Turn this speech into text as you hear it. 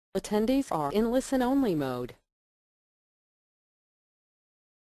Attendees are in listen-only mode.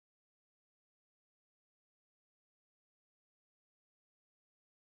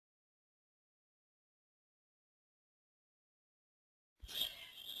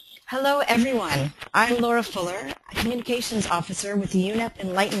 Hello everyone, I'm Laura Fuller, a Communications Officer with the UNEP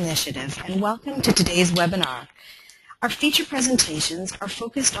en.lighten initiative, and welcome to today's webinar. Our feature presentations are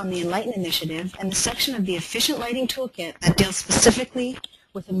focused on the en.lighten initiative and the section of the Efficient Lighting Toolkit that deals specifically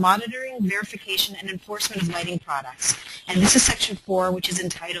with the monitoring, verification, and enforcement of lighting products. And this is section 4, which is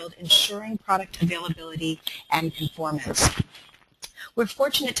entitled Ensuring Product Availability and Conformance. We're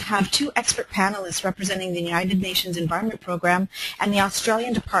fortunate to have two expert panelists representing the United Nations Environment Programme and the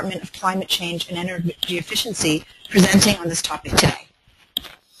Australian Department of Climate Change and Energy Efficiency presenting on this topic today.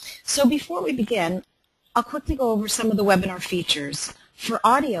 So before we begin, I'll quickly go over some of the webinar features. For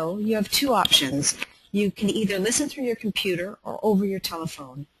audio, you have two options. You can either listen through your computer or over your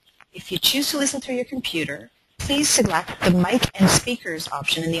telephone. If you choose to listen through your computer, please select the mic and speakers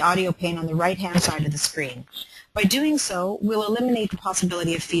option in the audio pane on the right-hand side of the screen. By doing so, we'll eliminate the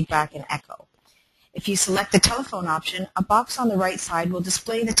possibility of feedback and echo. If you select the telephone option, a box on the right side will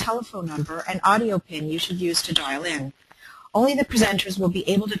display the telephone number and audio pin you should use to dial in. Only the presenters will be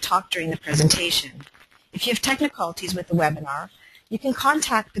able to talk during the presentation. If you have difficulties with the webinar, you can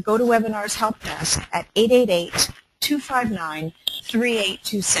contact the GoToWebinar's help desk at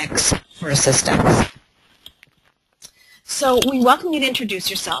 888-259-3826 for assistance. So we welcome you to introduce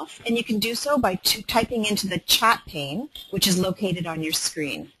yourself, and you can do so by typing into the chat pane, which is located on your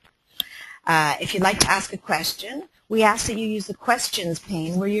screen. If you'd like to ask a question, we ask that you use the questions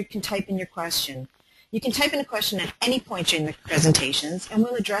pane where you can type in your question. You can type in a question at any point during the presentations, and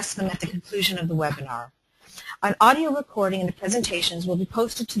we'll address them at the conclusion of the webinar. An audio recording and the presentations will be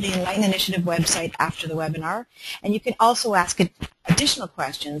posted to the en.lighten Initiative website after the webinar, and you can also ask additional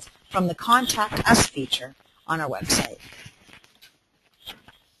questions from the Contact Us feature on our website.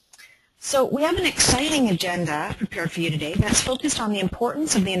 So we have an exciting agenda prepared for you today that's focused on the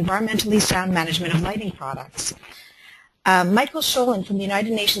importance of the environmentally sound management of lighting products. Michael Scholin from the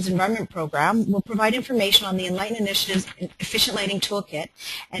United Nations Environment Programme will provide information on the en.lighten Initiative's Efficient Lighting Toolkit,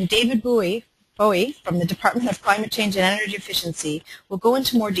 and David Boughey from the Department of Climate Change and Energy Efficiency will go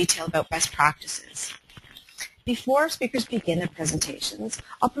into more detail about best practices. Before speakers begin their presentations,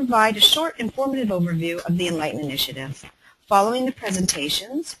 I'll provide a short informative overview of the en.lighten Initiative. Following the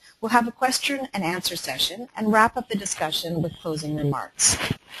presentations, we'll have a question and answer session and wrap up the discussion with closing remarks.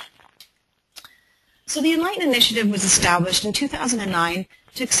 So the en.lighten Initiative was established in 2009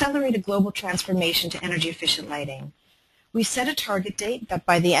 to accelerate a global transformation to energy efficient lighting. We set a target date that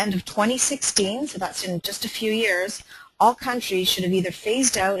by the end of 2016, so that's in just a few years, all countries should have either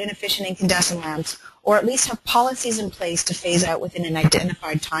phased out inefficient incandescent lamps or at least have policies in place to phase out within an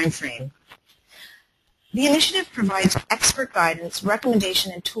identified time frame. The initiative provides expert guidance,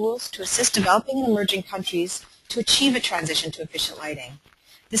 recommendation, and tools to assist developing and emerging countries to achieve a transition to efficient lighting.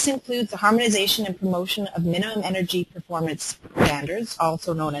 This includes the harmonization and promotion of minimum energy performance standards,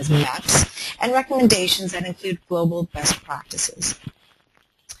 also known as MEPS, and recommendations that include global best practices.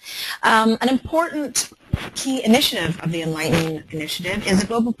 An important key initiative of the en.lighten Initiative is a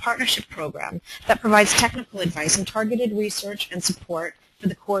global partnership program that provides technical advice and targeted research and support for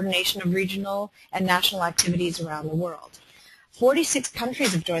the coordination of regional and national activities around the world. 46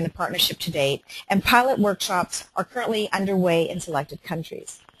 countries have joined the partnership to date, and pilot workshops are currently underway in selected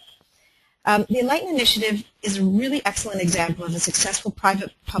countries. The en.lighten Initiative is a really excellent example of a successful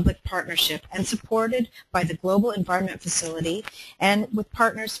private-public partnership and supported by the Global Environment Facility and with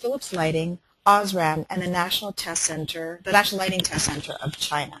partners Philips Lighting, OSRAM, and the National Lighting Test Center of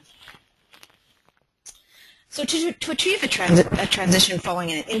China. So to achieve a transition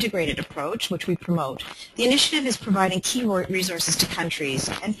following an integrated approach, which we promote, the initiative is providing key resources to countries,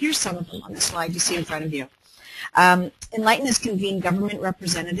 and here's some of them on the slide you see in front of you. en.lighten has convened government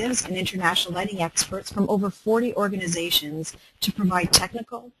representatives and international lighting experts from over 40 organizations to provide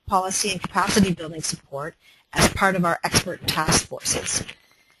technical, policy, and capacity building support as part of our expert task forces.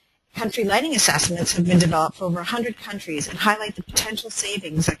 Country lighting assessments have been developed for over 100 countries and highlight the potential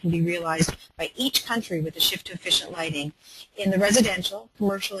savings that can be realized by each country with a shift to efficient lighting in the residential,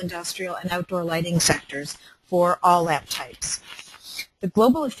 commercial, industrial, and outdoor lighting sectors for all lamp types. The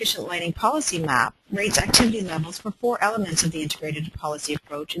Global Efficient Lighting Policy Map rates activity levels for 4 elements of the integrated policy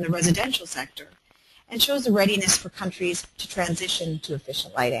approach in the residential sector and shows the readiness for countries to transition to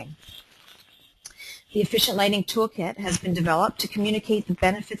efficient lighting. The Efficient Lighting Toolkit has been developed to communicate the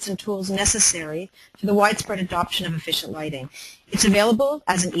benefits and tools necessary for the widespread adoption of efficient lighting. It's available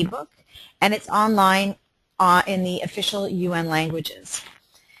as an ebook, and it's online in the official UN languages.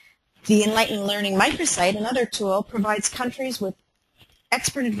 The en.lighten Learning microsite, another tool, provides countries with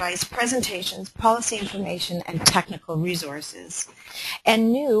expert advice, presentations, policy information, and technical resources.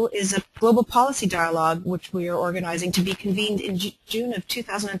 And new is a global policy dialogue which we are organizing to be convened in June of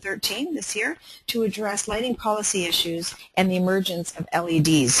 2013, this year, to address lighting policy issues and the emergence of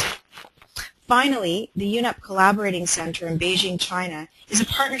LEDs. Finally, the UNEP Collaborating Center in Beijing, China, is a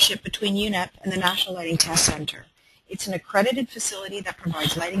partnership between UNEP and the National Lighting Test Center. It's an accredited facility that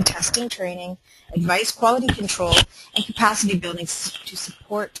provides lighting testing training, advice, quality control, and capacity building to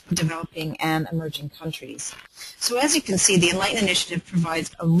support developing and emerging countries. So as you can see, the en.lighten initiative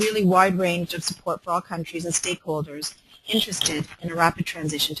provides a really wide range of support for all countries and stakeholders interested in a rapid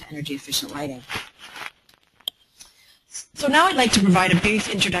transition to energy-efficient lighting. So now I'd like to provide a brief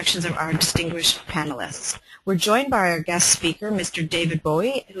introduction of our distinguished panelists. We're joined by our guest speaker, Mr. David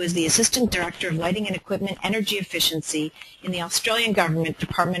Boughey, who is the Assistant Director of Lighting and Equipment Energy Efficiency in the Australian Government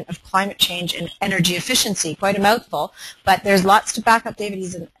Department of Climate Change and Energy Efficiency. Quite a mouthful, but there's lots to back up David.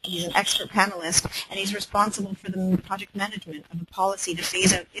 He's an expert panelist, and he's responsible for the project management of a policy to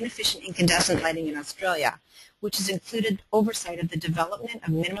phase out inefficient incandescent lighting in Australia, which has included oversight of the development of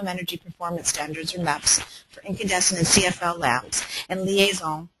minimum energy performance standards, or MEPs, for incandescent and CFL lamps, and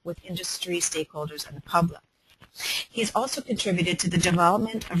liaison with industry stakeholders and the public. He has also contributed to the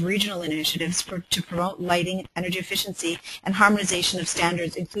development of regional initiatives to promote lighting, energy efficiency, and harmonization of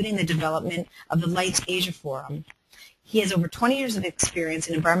standards, including the development of the Lights Asia Forum. He has over 20 years of experience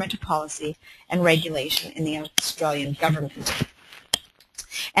in environmental policy and regulation in the Australian government.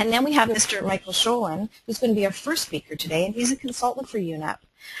 And then we have Mr. Michael Sholin, who's going to be our first speaker today, and he's a consultant for UNEP.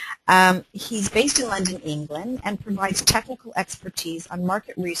 He's based in London, England, and provides technical expertise on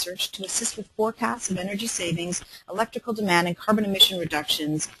market research to assist with forecasts of energy savings, electrical demand, and carbon emission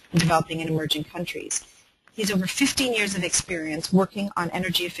reductions in developing and emerging countries. He has over 15 years of experience working on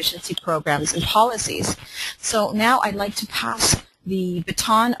energy efficiency programs and policies. So now I'd like to pass the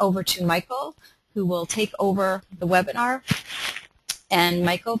baton over to Michael, who will take over the webinar. And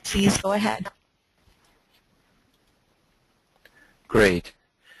Michael, please go ahead. Great.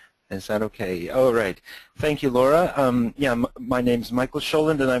 Is that okay? All right. Thank you, Laura. My name's Michael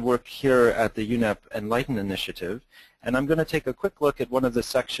Sholin, and I work here at the UNEP en.lighten initiative. And I'm going to take a quick look at one of the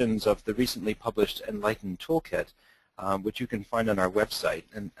sections of the recently published en.lighten toolkit, which you can find on our website.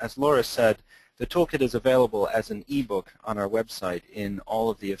 And as Laura said, the toolkit is available as an ebook on our website in all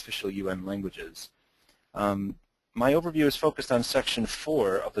of the official UN languages. My overview is focused on Section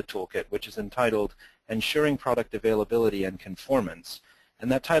 4 of the toolkit, which is entitled Ensuring Product Availability and Conformance. And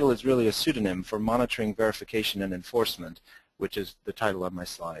that title is really a pseudonym for Monitoring, Verification, and Enforcement, which is the title of my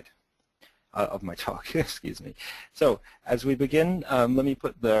slide, of my talk, excuse me. So as we begin, let me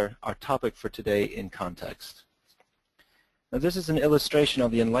put our topic for today in context. Now this is an illustration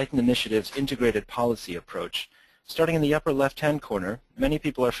of the en.lighten initiative's integrated policy approach. Starting in the upper left-hand corner, many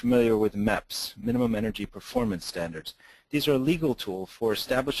people are familiar with MEPs, Minimum Energy Performance Standards. These are a legal tool for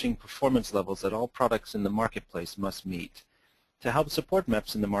establishing performance levels that all products in the marketplace must meet. To help support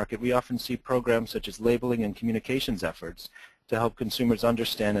MEPs in the market, we often see programs such as labeling and communications efforts to help consumers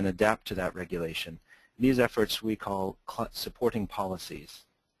understand and adapt to that regulation. These efforts we call supporting policies.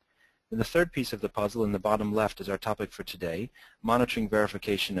 And the third piece of the puzzle in the bottom left is our topic for today, monitoring,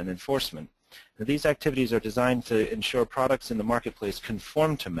 verification, and enforcement. Now, these activities are designed to ensure products in the marketplace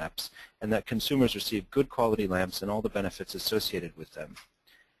conform to MEPs and that consumers receive good quality lamps and all the benefits associated with them.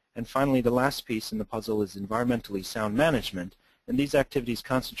 And finally, the last piece in the puzzle is environmentally sound management, and these activities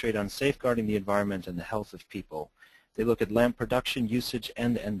concentrate on safeguarding the environment and the health of people. They look at lamp production, usage,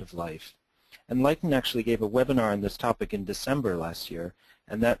 and end of life. en.lighten actually gave a webinar on this topic in December last year,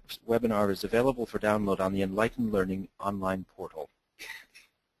 and that webinar is available for download on the en.lighten Learning online portal.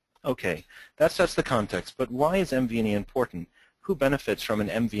 Okay, that sets the context, but why is MV&E important? Who benefits from an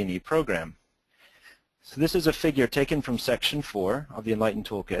MV&E program? So this is a figure taken from Section 4 of the en.lighten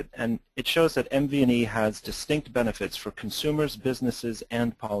toolkit, and it shows that MV&E has distinct benefits for consumers, businesses,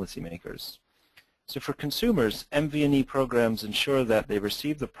 and policymakers. So for consumers, MV&E programs ensure that they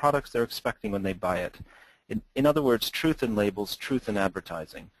receive the products they're expecting when they buy it. In other words, truth in labels, truth in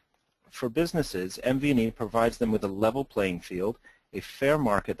advertising. For businesses, MV&E provides them with a level playing field, a fair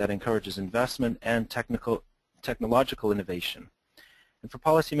market that encourages investment and technological innovation. And for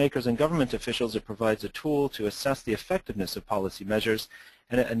policymakers and government officials, it provides a tool to assess the effectiveness of policy measures,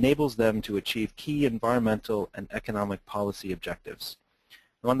 and it enables them to achieve key environmental and economic policy objectives.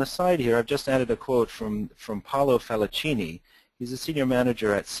 Now on the side here, I've just added a quote from Paolo Falicini. He's a senior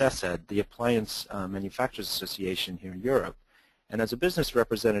manager at CESED, the Appliance Manufacturers Association here in Europe. And as a business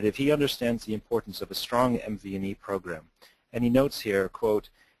representative, he understands the importance of a strong MV&E program. And he notes here, quote,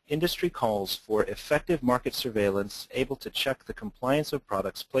 industry calls for effective market surveillance able to check the compliance of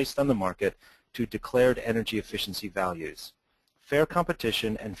products placed on the market to declared energy efficiency values. Fair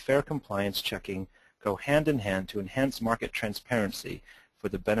competition and fair compliance checking go hand in hand to enhance market transparency for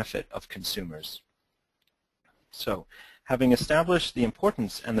the benefit of consumers. So, having established the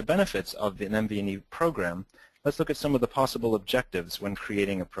importance and the benefits of an MV&E program, let's look at some of the possible objectives when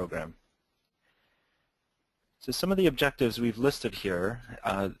creating a program. So some of the objectives we've listed here,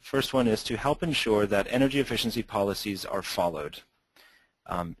 first one is to help ensure that energy efficiency policies are followed.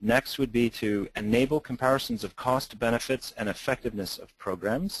 Next would be to enable comparisons of cost, benefits, and effectiveness of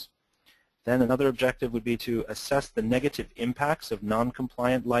programs. Then another objective would be to assess the negative impacts of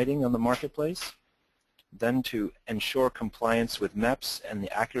non-compliant lighting on the marketplace. Then to ensure compliance with MEPs and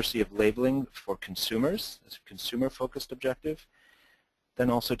the accuracy of labeling for consumers, as a consumer-focused objective. Then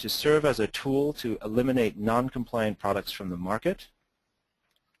also to serve as a tool to eliminate non-compliant products from the market.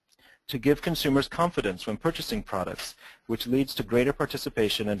 To give consumers confidence when purchasing products, which leads to greater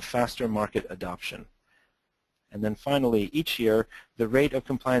participation and faster market adoption. And then finally, each year, the rate of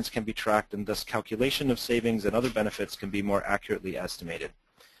compliance can be tracked, and thus calculation of savings and other benefits can be more accurately estimated.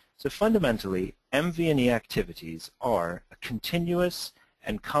 So fundamentally, MV&E activities are a continuous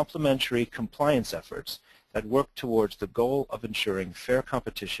and complementary compliance efforts that work towards the goal of ensuring fair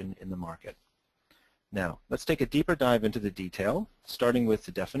competition in the market. Now, let's take a deeper dive into the detail, starting with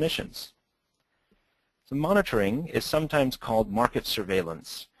the definitions. So monitoring is sometimes called market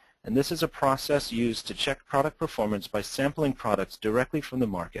surveillance, and this is a process used to check product performance by sampling products directly from the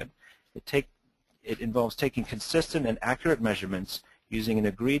market. It involves taking consistent and accurate measurements using an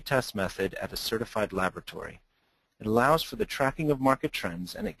agreed test method at a certified laboratory. It allows for the tracking of market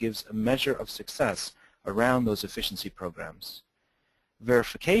trends, and it gives a measure of success around those efficiency programs.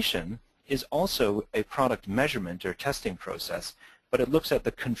 Verification is also a product measurement or testing process, but it looks at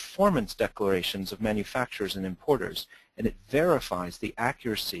the conformance declarations of manufacturers and importers, and it verifies the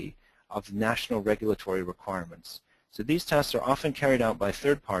accuracy of national regulatory requirements. So these tests are often carried out by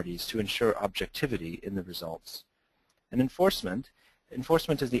third parties to ensure objectivity in the results. And enforcement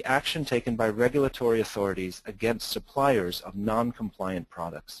is the action taken by regulatory authorities against suppliers of non-compliant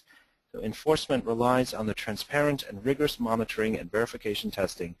products. So enforcement relies on the transparent and rigorous monitoring and verification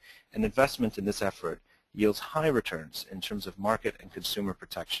testing, and investment in this effort yields high returns in terms of market and consumer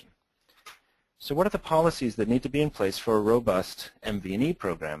protection. So what are the policies that need to be in place for a robust MV&E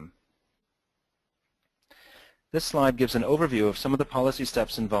program? This slide gives an overview of some of the policy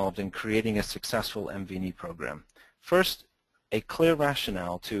steps involved in creating a successful MV&E program. First, a clear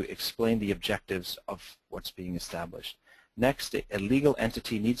rationale to explain the objectives of what's being established. Next, a legal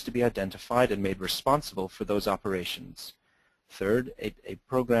entity needs to be identified and made responsible for those operations. Third, a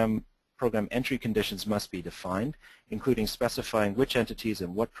program entry conditions must be defined, including specifying which entities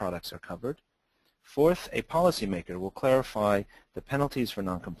and what products are covered. Fourth, a policymaker will clarify the penalties for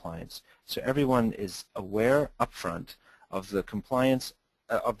noncompliance, so everyone is aware upfront of the compliance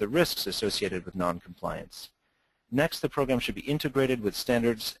of the risks associated with noncompliance. Next, the program should be integrated with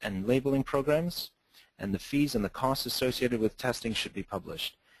standards and labeling programs, and the fees and the costs associated with testing should be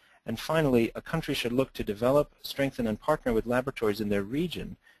published. And finally, a country should look to develop, strengthen, and partner with laboratories in their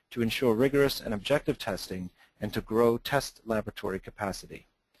region to ensure rigorous and objective testing and to grow test laboratory capacity.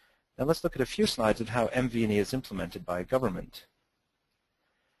 Now let's look at a few slides of how MV&E is implemented by a government.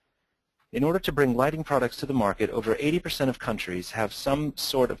 In order to bring lighting products to the market, over 80% of countries have some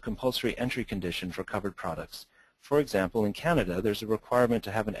sort of compulsory entry condition for covered products. For example, in Canada, there's a requirement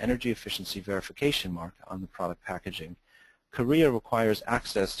to have an energy efficiency verification mark on the product packaging. Korea requires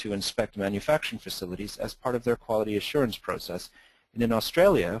access to inspect manufacturing facilities as part of their quality assurance process. And in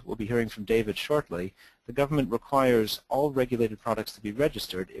Australia, we'll be hearing from David shortly, the government requires all regulated products to be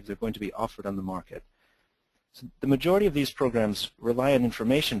registered if they're going to be offered on the market. So the majority of these programs rely on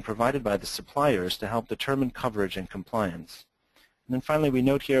information provided by the suppliers to help determine coverage and compliance. And then finally, we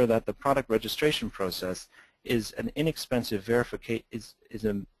note here that the product registration process is an inexpensive verification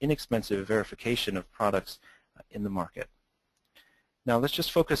of products in the market. Now let's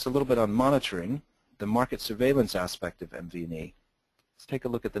just focus a little bit on monitoring, the market surveillance aspect of MV&E. Let's take a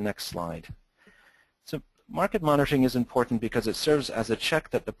look at the next slide. So market monitoring is important because it serves as a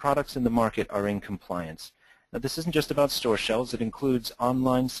check that the products in the market are in compliance. Now this isn't just about store shelves, it includes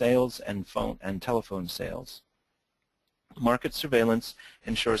online sales and phone and telephone sales. Market surveillance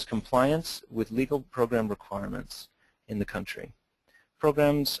ensures compliance with legal program requirements in the country.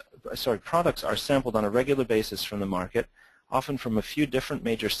 Products are sampled on a regular basis from the market, often from a few different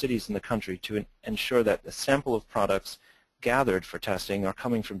major cities in the country, to ensure that the sample of products gathered for testing are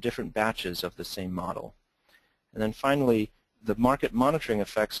coming from different batches of the same model. And then finally, the market monitoring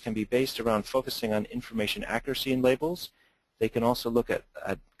effects can be based around focusing on information accuracy in labels. They can also look at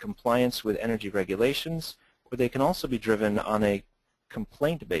compliance with energy regulations, or they can also be driven on a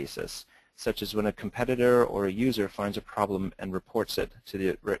complaint basis, such as when a competitor or a user finds a problem and reports it to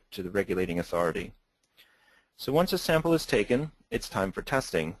the regulating authority. So once a sample is taken, it's time for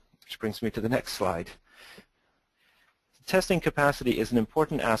testing, which brings me to the next slide. Testing capacity is an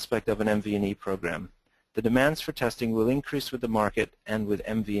important aspect of an MV&E program. The demands for testing will increase with the market and with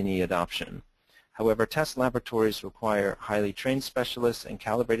MV&E adoption. However, test laboratories require highly trained specialists and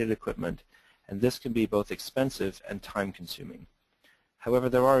calibrated equipment, and this can be both expensive and time-consuming. However,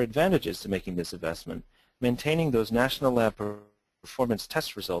 there are advantages to making this investment. Maintaining those national lab performance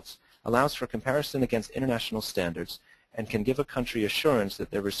test results allows for comparison against international standards and can give a country assurance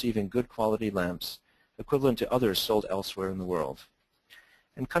that they're receiving good quality lamps, equivalent to others sold elsewhere in the world.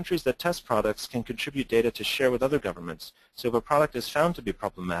 And countries that test products can contribute data to share with other governments. So if a product is found to be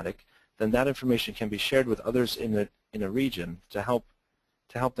problematic, then that information can be shared with others in a region to help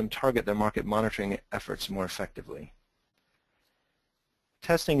them target their market monitoring efforts more effectively.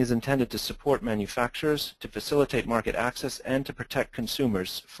 Testing is intended to support manufacturers, to facilitate market access, and to protect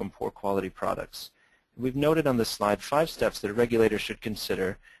consumers from poor quality products. We've noted on this slide 5 steps that a regulator should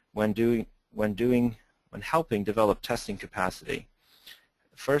consider when helping develop testing capacity.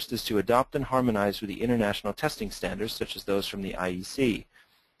 First is to adopt and harmonize with the international testing standards, such as those from the IEC.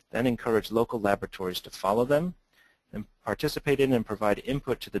 Then encourage local laboratories to follow them, and participate in and provide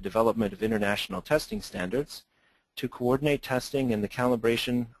input to the development of international testing standards, to coordinate testing and the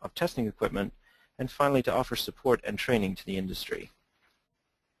calibration of testing equipment, and finally to offer support and training to the industry.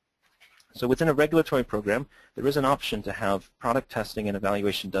 So within a regulatory program, there is an option to have product testing and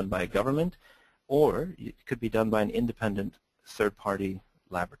evaluation done by a government, or it could be done by an independent third-party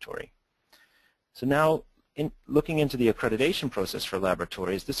laboratory. So now, looking into the accreditation process for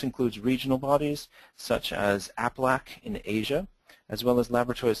laboratories, this includes regional bodies such as APLAC in Asia, as well as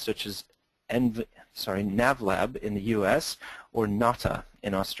laboratories such as NAVLab in the US or NATA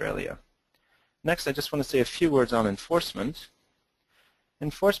in Australia. Next, I just want to say a few words on enforcement.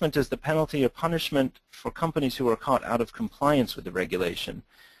 Enforcement is the penalty or punishment for companies who are caught out of compliance with the regulation.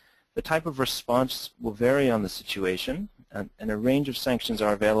 The type of response will vary on the situation, and a range of sanctions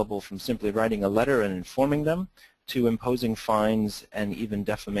are available from simply writing a letter and informing them to imposing fines and even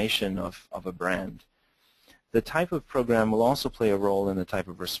defamation of a brand. The type of program will also play a role in the type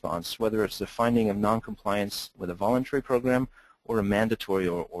of response, whether it's the finding of noncompliance with a voluntary program or a mandatory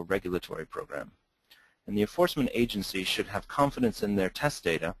or regulatory program. And the enforcement agency should have confidence in their test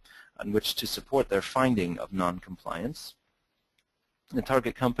data on which to support their finding of noncompliance. The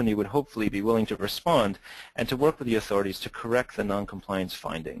target company would hopefully be willing to respond and to work with the authorities to correct the noncompliance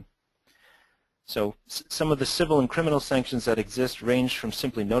finding. So some of the civil and criminal sanctions that exist range from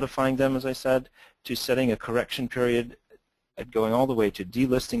simply notifying them, as I said, to setting a correction period, going all the way to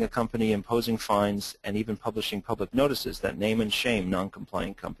delisting a company, imposing fines, and even publishing public notices that name and shame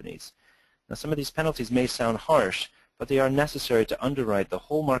noncompliant companies. Now, some of these penalties may sound harsh, but they are necessary to underwrite the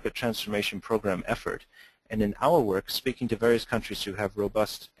whole market transformation program effort. And in our work, speaking to various countries who have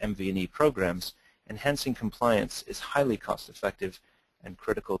robust MV&E programs, enhancing compliance is highly cost-effective and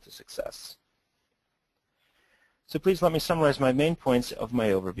critical to success. So please let me summarize my main points of my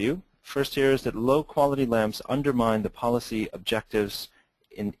overview. First here is that low-quality lamps undermine the policy objectives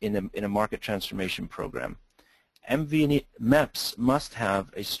in a market transformation program. MV&E MEPs must have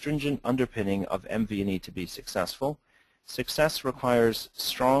a stringent underpinning of MV&E to be successful. Success requires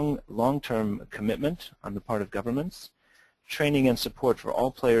strong long-term commitment on the part of governments. Training and support for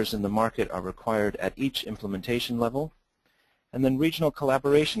all players in the market are required at each implementation level. And then regional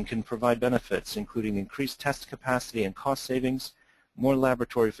collaboration can provide benefits, including increased test capacity and cost savings, more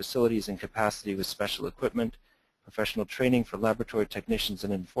laboratory facilities and capacity with special equipment, professional training for laboratory technicians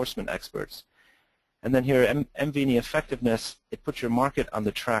and enforcement experts. And then here, MV&E effectiveness, it puts your market on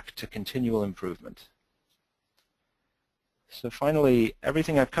the track to continual improvement. So finally,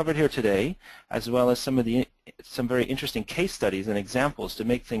 everything I've covered here today, as well as some very interesting case studies and examples to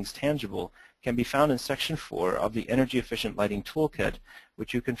make things tangible, can be found in Section 4 of the Energy Efficient Lighting Toolkit,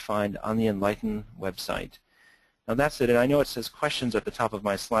 which you can find on the en.lighten website. Now that's it, and I know it says questions at the top of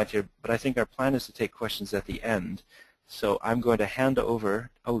my slide here, but I think our plan is to take questions at the end. So I'm going to hand over,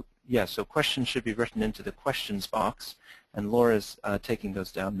 so questions should be written into the questions box, and Laura's taking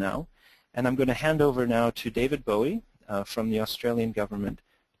those down now. And I'm going to hand over now to David Boughey from the Australian government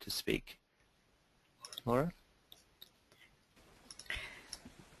to speak. Laura?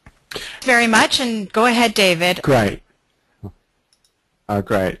 Very much, and go ahead, David. Great.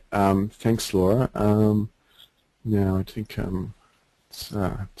 Great. Thanks, Laura. Now I think it's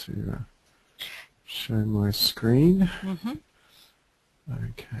to show my screen. Mm-hmm.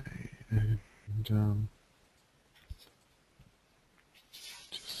 Okay, and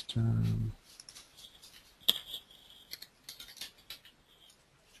just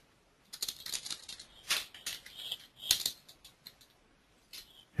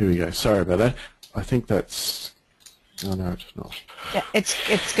here we go. Sorry about that. I think that's. Oh no, it's not. Yeah,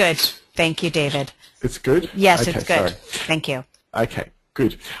 it's good. Thank you, David. It's good? Yes, okay, it's good. Sorry. Thank you. Okay,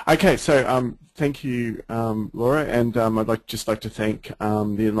 good. Okay, so thank you, Laura, and I'd just like to thank the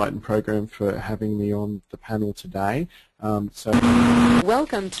en.lighten program for having me on the panel today.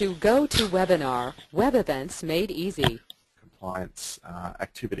 Welcome to GoToWebinar, web events made easy. Compliance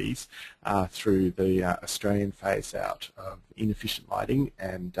activities through the Australian phase-out of inefficient lighting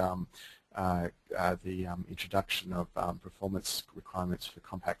and the introduction of performance requirements for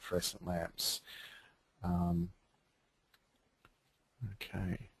compact fluorescent lamps.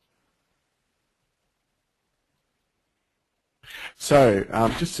 Okay. So,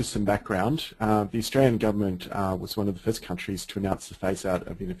 just as some background, the Australian government was one of the first countries to announce the phase-out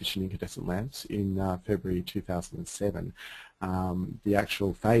of inefficient incandescent lamps in February 2007. The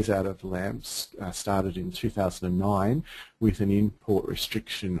actual phase-out of the lamps started in 2009 with an import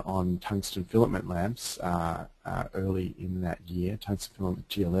restriction on tungsten filament lamps early in that year, tungsten filament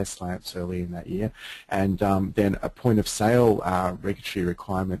GLS lamps early in that year, and then a point-of-sale regulatory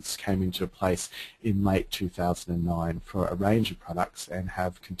requirements came into place in late 2009 for a range of products and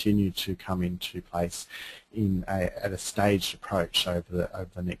have continued to come into place at a staged approach over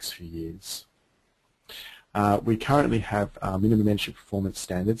the next few years. We currently have minimum energy performance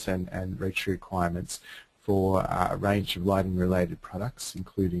standards and regulatory requirements for a range of lighting-related products,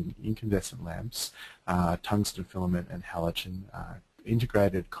 including incandescent lamps, tungsten filament and halogen,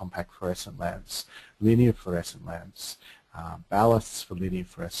 integrated compact fluorescent lamps, linear fluorescent lamps, ballasts for linear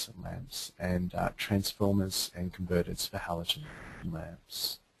fluorescent lamps, and transformers and converters for halogen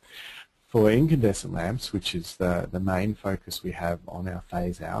lamps. For incandescent lamps, which is the main focus we have on our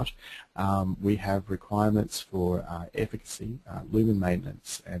phase-out, we have requirements for efficacy, lumen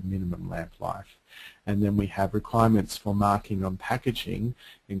maintenance, and minimum lamp life. And then we have requirements for marking on packaging,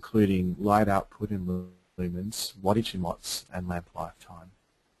 including light output in lumens, wattage in watts, and lamp lifetime.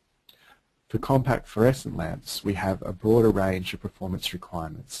 For compact fluorescent lamps, we have a broader range of performance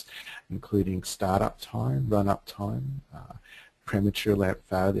requirements, including start-up time, run-up time, premature lamp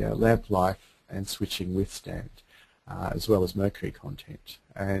failure, lamp life, and switching withstand, as well as mercury content.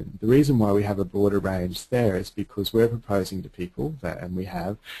 And the reason why we have a broader range there is because we're proposing to people and we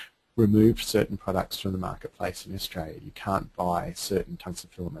have removed certain products from the marketplace in Australia. You can't buy certain tungsten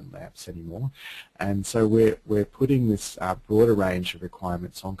filament lamps anymore, and so we're putting this broader range of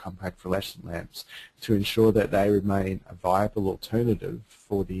requirements on compact fluorescent lamps to ensure that they remain a viable alternative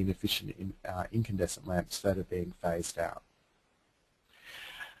for the inefficient incandescent lamps that are being phased out.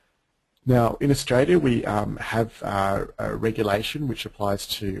 Now, in Australia, we have a regulation which applies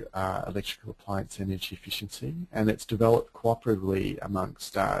to electrical appliance energy efficiency, and it's developed cooperatively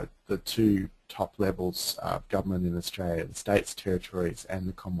amongst the two top levels of government in Australia, the states, territories, and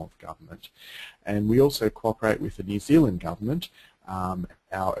the Commonwealth Government. And we also cooperate with the New Zealand Government.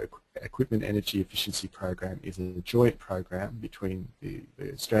 Our Equipment Energy Efficiency Program is a joint program between the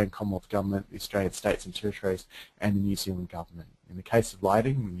Australian Commonwealth Government, the Australian States and Territories, and the New Zealand Government. In the case of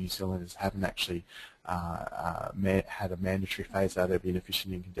lighting, the New Zealanders haven't actually had a mandatory phase-out of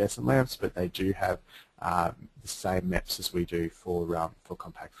inefficient incandescent lamps, but they do have the same MEPs as we do for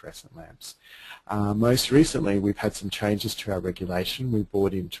compact fluorescent lamps. Most recently, we've had some changes to our regulation. We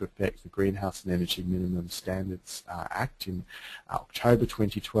brought into effect the Greenhouse and Energy Minimum Standards Act in October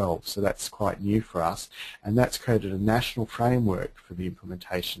 2012, so that's quite new for us, and that's created a national framework for the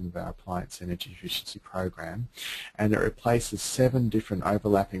implementation of our appliance energy efficiency program, and it replaces 7 different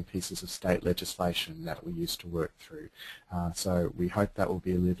overlapping pieces of state legislation that we used to work through. So we hope that will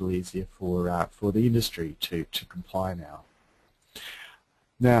be a little easier for the industry to comply now.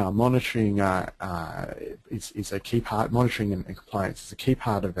 Now, monitoring is a key part. Monitoring and compliance is a key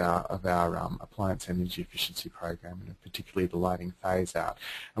part of our appliance energy efficiency program, and particularly the lighting phase out.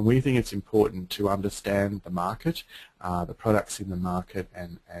 And we think it's important to understand the market, the products in the market,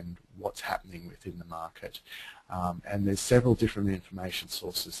 and what's happening within the market. And there's several different information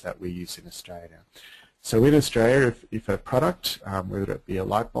sources that we use in Australia. So in Australia, if a product, whether it be a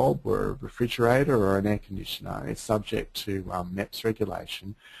light bulb or a refrigerator or an air conditioner, is subject to MEPS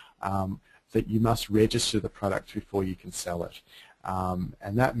regulation, that you must register the product before you can sell it.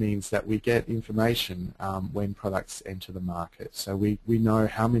 And that means that we get information when products enter the market. So we know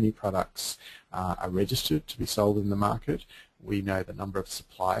how many products are registered to be sold in the market. We know the number of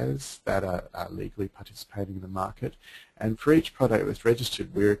suppliers that are legally participating in the market. And for each product that's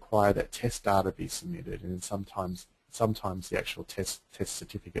registered, we require that test data be submitted, and sometimes the actual test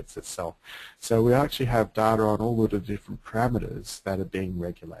certificates itself. So we actually have data on all of the different parameters that are being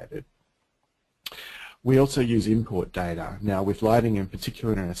regulated. We also use import data. Now, with lighting in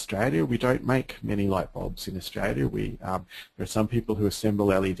particular in Australia, we don't make many light bulbs in Australia. There are some people who assemble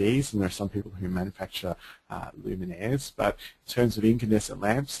LEDs, and there are some people who manufacture luminaires. But in terms of incandescent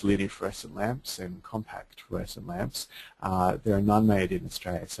lamps, linear fluorescent lamps, and compact fluorescent lamps, there are none made in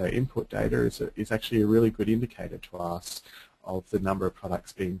Australia. So import data is actually a really good indicator to us of the number of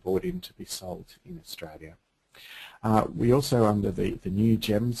products being brought in to be sold in Australia. We also, under the new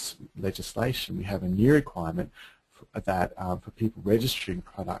GEMS legislation, we have a new requirement that for people registering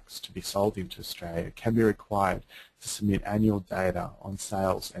products to be sold into Australia can be required to submit annual data on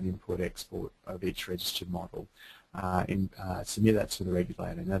sales and import-export of each registered model. Submit that to the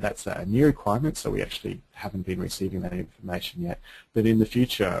regulator. Now that's a new requirement, so we actually haven't been receiving that information yet. But in the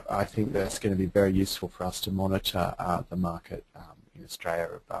future, I think that's going to be very useful for us to monitor the market in Australia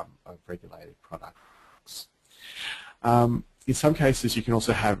of regulated products. In some cases, you can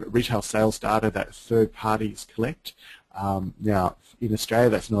also have retail sales data that third parties collect. Now, in Australia,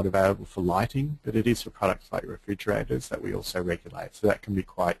 that's not available for lighting, but it is for products like refrigerators that we also regulate, so that can be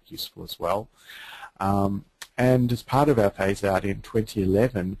quite useful as well. And as part of our phase-out in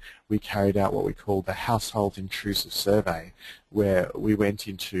 2011, we carried out what we call the Household Intrusive Survey, where we went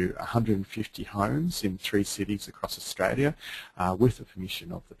into 150 homes in 3 cities across Australia with the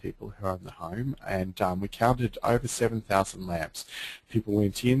permission of the people who own the home, and we counted over 7,000 lamps. People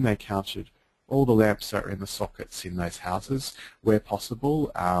went in, they counted all the lamps that are in the sockets in those houses. Where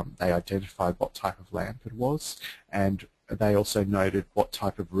possible, they identified what type of lamp it was, and they also noted what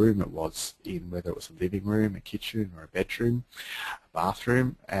type of room it was in, whether it was a living room, a kitchen, or a bedroom, a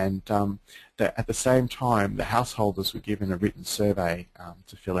bathroom. And at the same time, the householders were given a written survey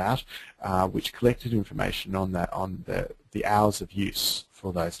to fill out, which collected information on the hours of use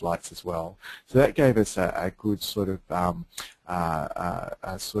for those lights as well. So that gave us a good sort of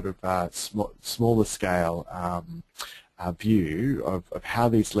smaller scale view of how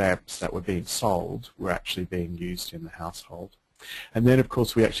these lamps that were being sold were actually being used in the household. And then, of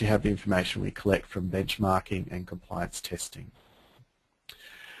course, we actually have the information we collect from benchmarking and compliance testing.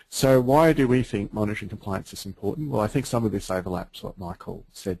 So why do we think monitoring compliance is important? Well, I think some of this overlaps what Michael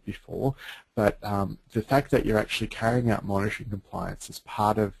said before, but the fact that you're actually carrying out monitoring compliance as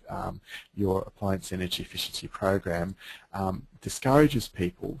part of your appliance energy efficiency program discourages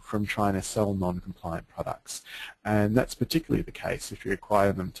people from trying to sell non-compliant products. And that's particularly the case if you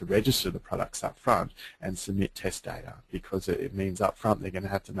require them to register the products up front and submit test data, because it means up front they're going to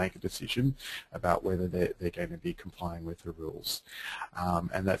have to make a decision about whether they're going to be complying with the rules.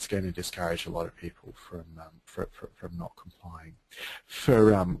 And that's going to discourage a lot of people from not complying.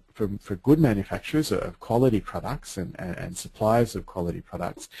 For good manufacturers of quality products and suppliers of quality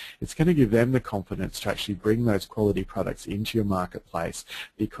products, it's going to give them the confidence to actually bring those quality products into your marketplace,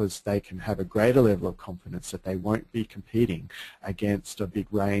 because they can have a greater level of confidence that they won't be competing against a big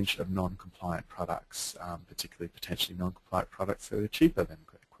range of non-compliant products, particularly potentially non-compliant products that are cheaper than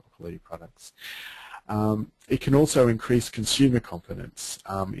quality products. It can also increase consumer confidence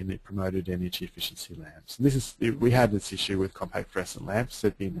in the promoted energy efficiency lamps. And we had this issue with compact fluorescent lamps.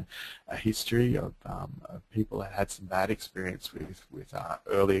 There'd been a history of people that had some bad experience with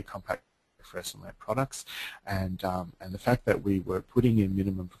earlier compact fluorescent lamp products, and the fact that we were putting in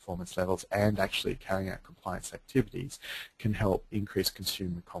minimum performance levels and actually carrying out compliance activities can help increase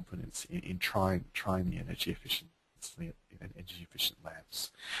consumer confidence in trying the energy efficient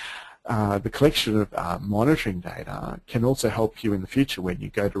lamps. The collection of monitoring data can also help you in the future when you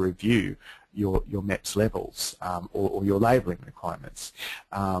go to review your MEPS levels or your labelling requirements,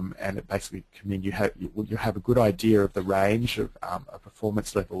 and it basically can mean you have a good idea of the range of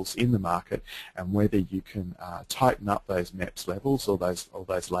performance levels in the market, and whether you can tighten up those MEPS levels or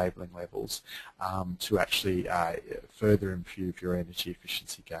those labelling levels to actually further improve your energy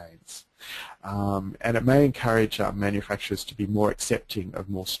efficiency gains. And it may encourage manufacturers to be more accepting of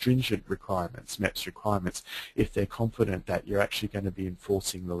more stringent requirements, MEPS requirements, if they're confident that you're actually going to be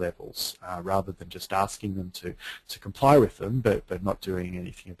enforcing the levels, rather than just asking them to comply with them, but not doing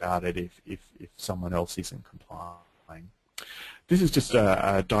anything about it if someone else isn't complying. This is just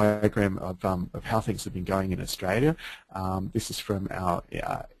a diagram of how things have been going in Australia. This is from our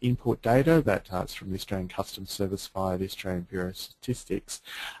import data that's from the Australian Customs Service via the Australian Bureau of Statistics,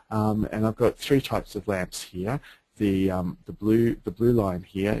 and I've got three types of lamps here. The blue line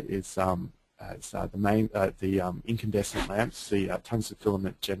here is the incandescent lamps, the tungsten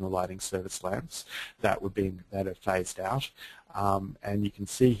filament general lighting service lamps that are phased out, and you can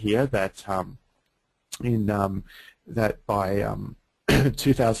see here that that by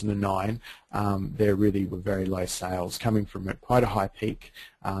 2009 there really were very low sales coming from quite a high peak.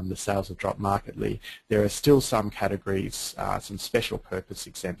 The sales have dropped markedly. There are still some categories, some special purpose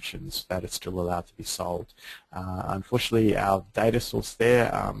exemptions that are still allowed to be sold. Unfortunately, our data source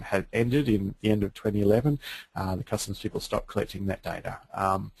there had ended in the end of 2011. The customs people stopped collecting that data.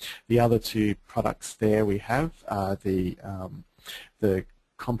 The other two products there we have the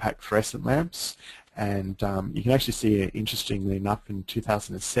compact fluorescent lamps. And you can actually see, interestingly enough, in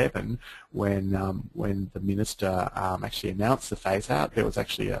 2007, when the minister actually announced the phase-out, there was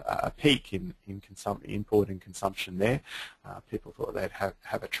actually a peak in import and consumption there. People thought they'd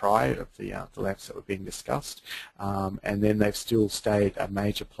have a try of the lamps that were being discussed, and then they've still stayed a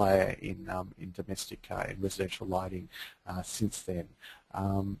major player in domestic in residential lighting since then.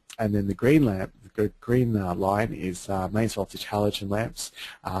 And then the green line is mains voltage halogen lamps.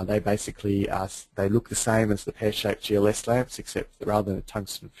 They basically they look the same as the pear-shaped GLS lamps, except rather than a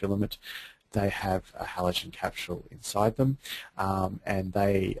tungsten filament, they have a halogen capsule inside them, and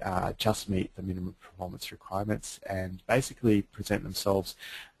they just meet the minimum performance requirements and basically present themselves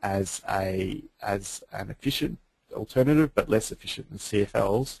as an efficient alternative, but less efficient than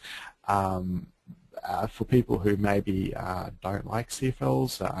CFLs. For people who maybe don't like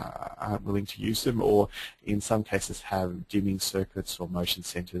CFLs, aren't willing to use them, or in some cases have dimming circuits or motion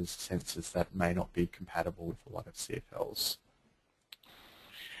sensors that may not be compatible with a lot of CFLs.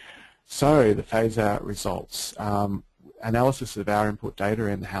 So the phase-out results. Analysis of our input data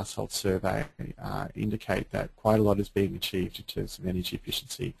and the household survey indicate that quite a lot is being achieved in terms of energy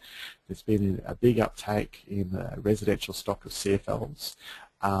efficiency. There's been a big uptake in the residential stock of CFLs,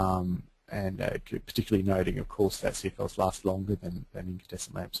 and particularly noting, of course, that CFLs last longer than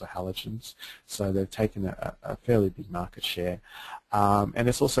incandescent lamps or halogens, so they've taken a fairly big market share. And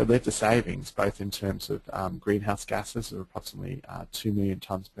it's also led to savings, both in terms of greenhouse gases of approximately 2 million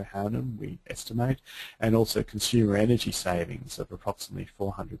tonnes per annum, we estimate, and also consumer energy savings of approximately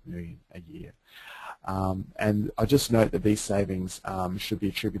 400 million a year. And I just note that these savings should be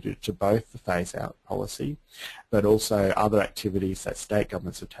attributed to both the phase-out policy, but also other activities that state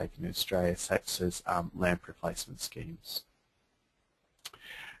governments have taken in Australia, such as lamp replacement schemes.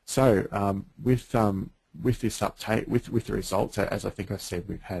 So with this uptake, with the results, as I think I've said,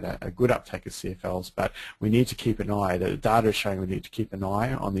 we've had a good uptake of CFLs, but we need to keep an eye. The data is showing we need to keep an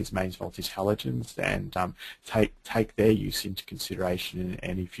eye on these mains voltage halogens and take their use into consideration in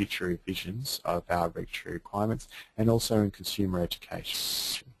any future revisions of our regulatory requirements, and also in consumer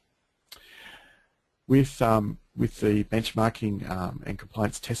education. With the benchmarking and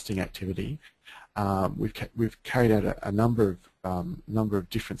compliance testing activity, we've carried out a number of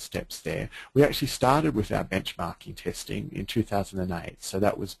different steps there. We actually started with our benchmarking testing in 2008, so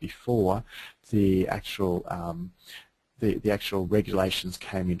that was before the actual regulations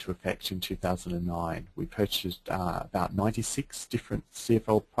came into effect in 2009. We purchased about 96 different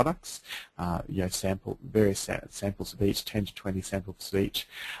CFL products, various samples of each, 10 to 20 samples of each,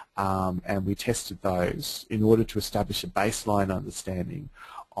 and we tested those in order to establish a baseline understanding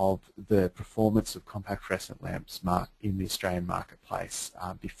of the performance of compact fluorescent lamps in the Australian marketplace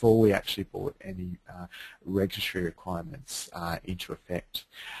before we actually brought any regulatory requirements into effect.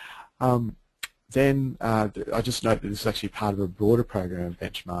 Then I just note that this is actually part of a broader program of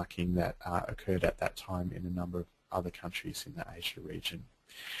benchmarking that occurred at that time in a number of other countries in the Asia region.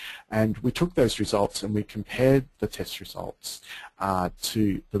 And we took those results and we compared the test results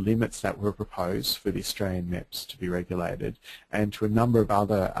to the limits that were proposed for the Australian MEPs to be regulated, and to a number of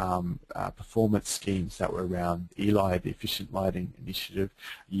other performance schemes that were around ELI, the Efficient Lighting Initiative,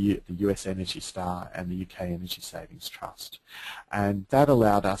 the US Energy Star, and the UK Energy Savings Trust. And that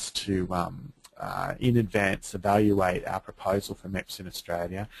allowed us to in advance evaluate our proposal for MEPs in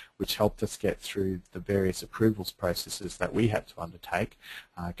Australia, which helped us get through the various approvals processes that we had to undertake,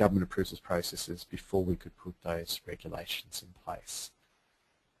 government approvals processes, before we could put those regulations in place.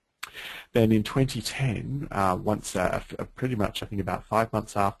 Then in 2010, once pretty much I think about 5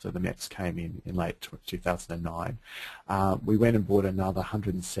 months after the MEPs came in late 2009, we went and bought another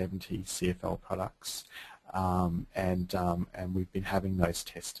 170 CFL products. and we've been having those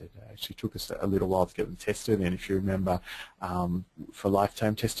tested. It actually took us a little while to get them tested, and if you remember, for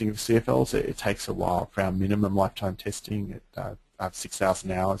lifetime testing of CFLs, it takes a while. For our minimum lifetime testing,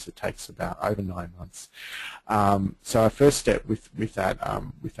 6,000 hours, it takes about over 9 months. So our first step with that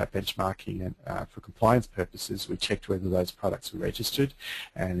benchmarking and for compliance purposes, we checked whether those products were registered,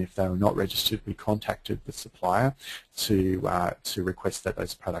 and if they were not registered, we contacted the supplier to request that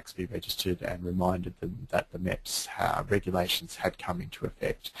those products be registered and reminded them that the MEPS regulations had come into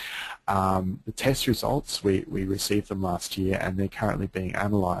effect. The test results, we received them last year, and they're currently being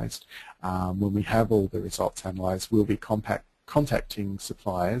analysed. When we have all the results analysed, we'll be contacting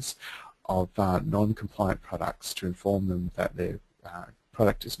suppliers of non-compliant products to inform them that their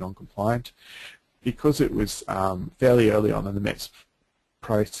product is non-compliant. Because it was fairly early on in the MEPS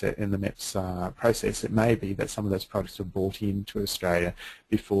process, it may be that some of those products were brought into Australia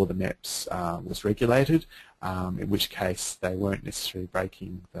before the MEPS was regulated, in which case they weren't necessarily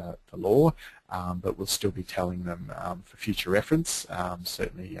breaking the law, but we'll still be telling them for future reference.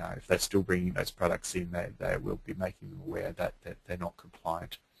 Certainly, if they're still bringing those products in, they will be making them aware that they're not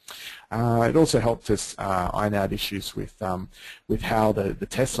compliant. It also helped us iron out issues with how the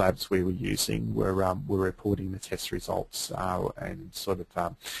test labs we were using were reporting the test results and sort of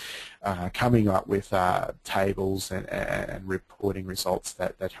coming up with tables and reporting results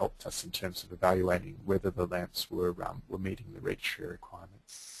that helped us in terms of evaluating whether the lamps were meeting the regulatory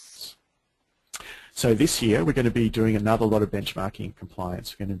requirements. So this year we're going to be doing another lot of benchmarking and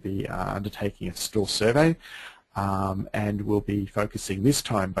compliance. We're going to be undertaking a store survey. And we'll be focusing this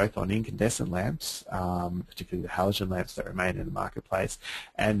time both on incandescent lamps, particularly the halogen lamps that remain in the marketplace,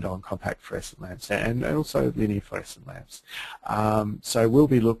 and on compact fluorescent lamps, and also linear fluorescent lamps. So we'll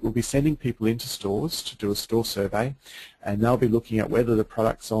be sending people into stores to do a store survey, and they'll be looking at whether the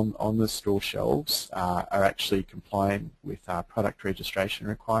products on the store shelves are actually complying with product registration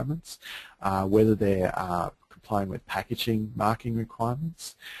requirements, whether they're complying with packaging marking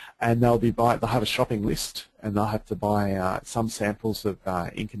requirements, and they'll have a shopping list, and they'll have to buy some samples of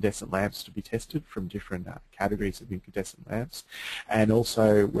incandescent lamps to be tested from different categories of incandescent lamps, and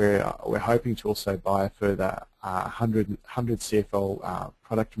also we're hoping to also buy a further 100 CFL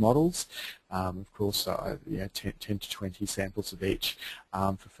product models, of course 10 to 20 samples of each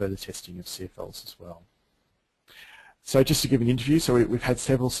for further testing of CFLs as well. So just to give an interview, so we've had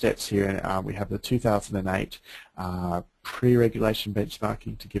several steps here, and we have the 2008 pre-regulation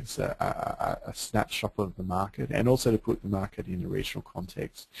benchmarking to give us a snapshot of the market, and also to put the market in a regional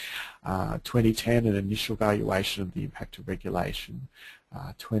context. 2010, an initial valuation of the impact of regulation.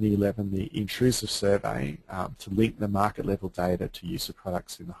 2011, the intrusive survey to link the market level data to use of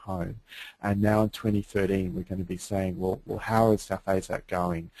products in the home. And now in 2013, we're going to be saying, well how is our phase-out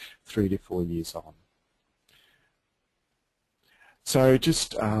going 3 to 4 years on? So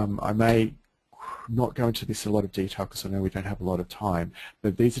just, I may not go into this in a lot of detail because I know we don't have a lot of time,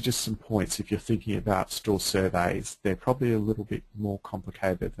 but these are just some points. If you're thinking about store surveys, they're probably a little bit more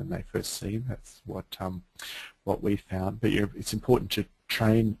complicated than they first seem. That's what we found. But it's important to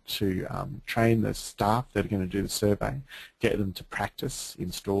train the staff that are going to do the survey, get them to practice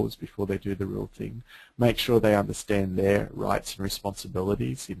in stores before they do the real thing, make sure they understand their rights and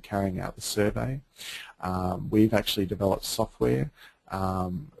responsibilities in carrying out the survey. We've actually developed software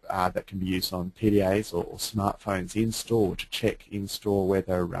that can be used on PDAs or smartphones in-store to check in-store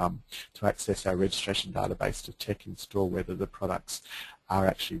whether, to access our registration database to check in-store whether the products are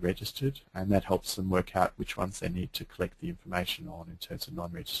actually registered, and that helps them work out which ones they need to collect the information on in terms of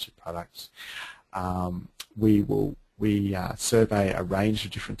non-registered products. We survey a range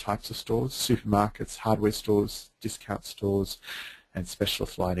of different types of stores: supermarkets, hardware stores, discount stores, and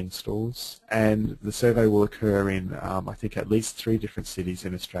specialist lighting stores. And the survey will occur in, I think, at least 3 different cities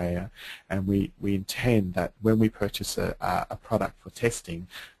in Australia, and we intend that when we purchase a product for testing,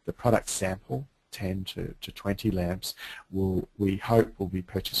 the product sample, 10 to 20 lamps, we hope will be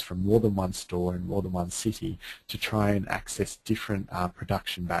purchased from more than one store in more than one city to try and access different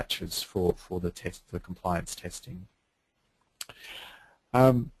production batches for the compliance testing.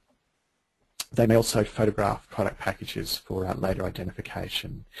 They may also photograph product packages for later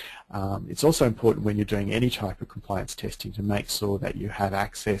identification. It's also important when you're doing any type of compliance testing to make sure that you have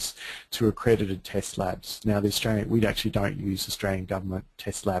access to accredited test labs. Now, we actually don't use Australian government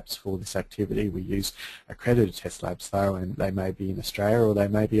test labs for this activity. We use accredited test labs though, and they may be in Australia or they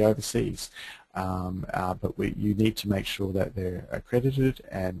may be overseas. But you need to make sure that they're accredited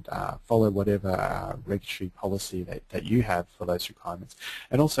and follow whatever regulatory policy that you have for those requirements,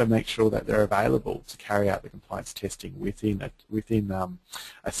 and also make sure that they're available to carry out the compliance testing within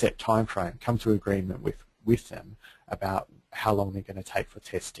a set time frame. Come to agreement with them about how long they're going to take for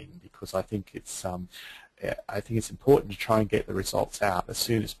testing, because I think it's important to try and get the results out as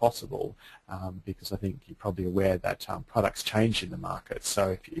soon as possible, because I think you're probably aware that products change in the market.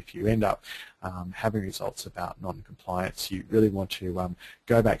 So if you end up having results about non-compliance, you really want to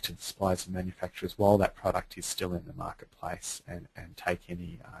go back to the suppliers and manufacturers while that product is still in the marketplace and take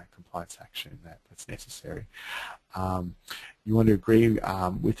any compliance action that's necessary. You want to agree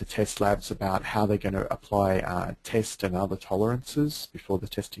with the test labs about how they're going to apply test and other tolerances before the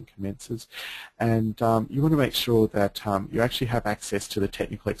testing commences, and you want to make sure that you actually have access to the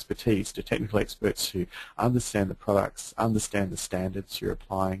technical expertise, to technical experts who understand the products, understand the standards you're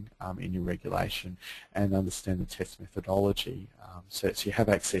applying in your regulation, and understand the test methodology, so you have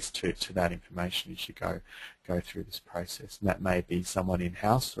access to that information as you go through this process. And that may be someone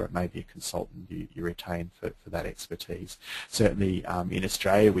in-house, or it may be a consultant you retain for that expertise. Certainly in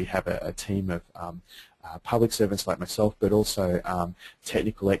Australia we have a team of public servants like myself, but also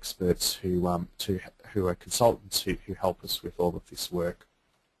technical experts who are consultants who help us with all of this work.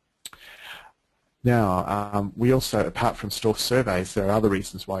 Now, we also, apart from store surveys, there are other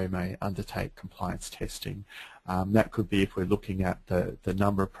reasons why we may undertake compliance testing. That could be if we're looking at the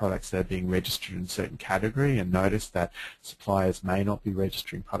number of products that are being registered in a certain category and notice that suppliers may not be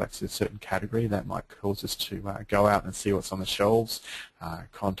registering products in a certain category. That might cause us to go out and see what's on the shelves,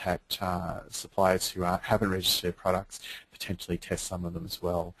 contact suppliers who haven't registered products, potentially test some of them as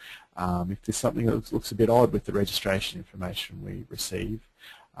well. If there's something that looks a bit odd with the registration information we receive,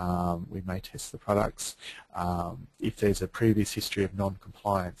 we may test the products. If there's a previous history of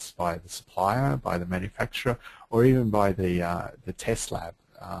non-compliance by the supplier, by the manufacturer, or even by the test lab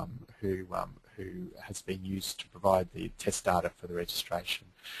who has been used to provide the test data for the registration,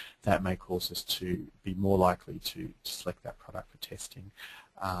 that may cause us to be more likely to select that product for testing.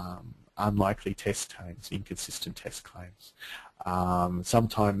 Unlikely test claims, inconsistent test claims.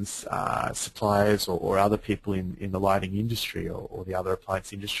 Sometimes suppliers or other people in the lighting industry or the other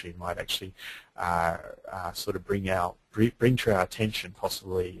appliance industry might actually sort of bring to our attention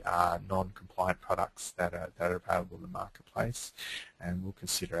possibly non-compliant products that are available in the marketplace, and we'll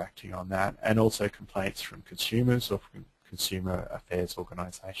consider acting on that. And also complaints from consumers or from consumer affairs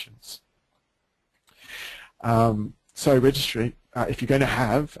organisations. So registry, if you're going to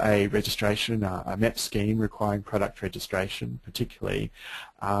have a registration, a MEP scheme requiring product registration particularly,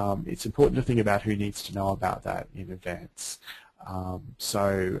 it's important to think about who needs to know about that in advance.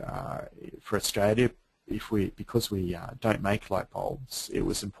 For Australia, because we don't make light bulbs, it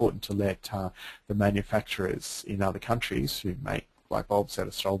was important to let the manufacturers in other countries who make light bulbs that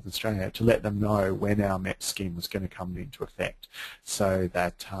are sold in Australia, to let them know when our MEP scheme was going to come into effect, so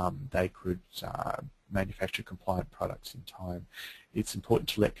that they could manufacture compliant products in time. It's important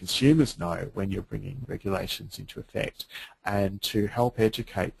to let consumers know when you're bringing regulations into effect, and to help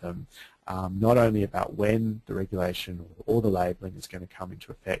educate them not only about when the regulation or the labelling is going to come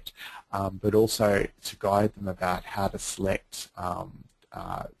into effect, but also to guide them about how to select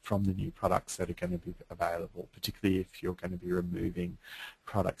from the new products that are going to be available, particularly if you're going to be removing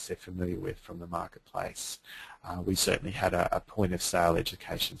products they're familiar with from the marketplace. We certainly had a point-of-sale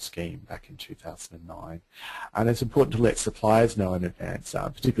education scheme back in 2009. And it's important to let suppliers know in advance,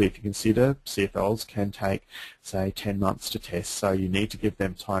 particularly if you consider CFLs can take, say, 10 months to test, so you need to give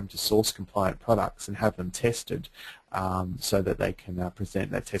them time to source compliant products and have them tested so that they can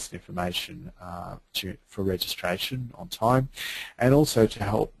present that test information for registration on time, and also to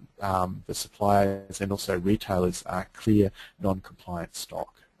help the suppliers and also retailers clear non-compliant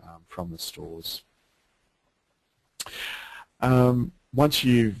stock from the stores. Once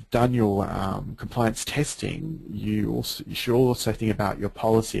you've done your compliance testing, you should also think about your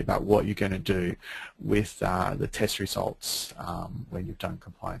policy about what you're going to do with the test results when you've done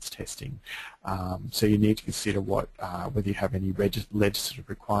compliance testing. So you need to consider whether you have any legislative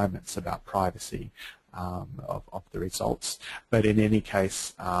requirements about privacy of the results, but in any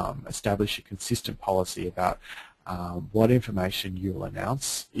case establish a consistent policy about what information you'll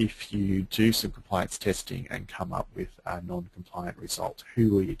announce if you do some compliance testing and come up with a non-compliant result. Who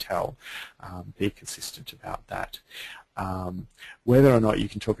will you tell? Be consistent about that. Whether or not you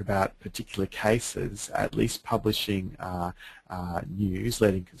can talk about particular cases, at least publishing news,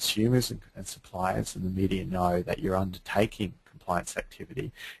 letting consumers and suppliers and the media know that you're undertaking compliance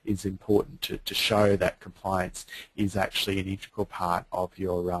activity is important to show that compliance is actually an integral part of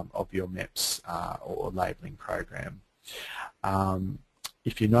your MEPS or labelling program.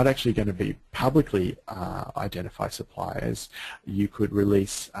 If you're not actually going to be publicly identify suppliers, you could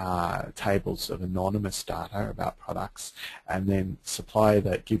release tables of anonymous data about products, and then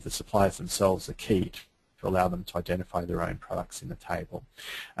give the suppliers themselves a key to allow them to identify their own products in the table.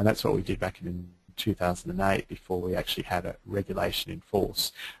 And that's what we did back in 2008 before we actually had a regulation in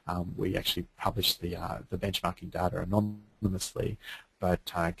force. We actually published the benchmarking data anonymously, but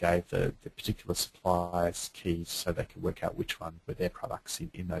gave the particular suppliers keys so they could work out which one were their products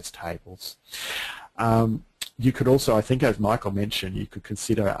in those tables. You could also, I think as Michael mentioned, you could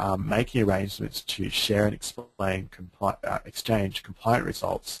consider making arrangements to share and exchange compliant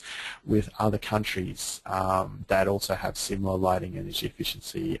results with other countries that also have similar lighting energy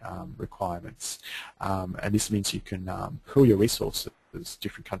efficiency requirements. And this means you can pool your resources.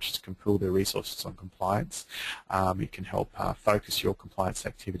 Different countries can pool their resources on compliance. It can help focus your compliance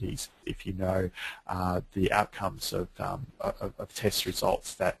activities if you know the outcomes of test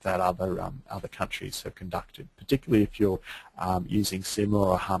results that other countries have conducted, particularly if you're using similar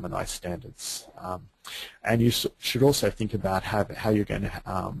or harmonised standards. And you should also think about how you're going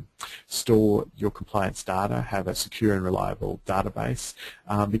to store your compliance data, have a secure and reliable database,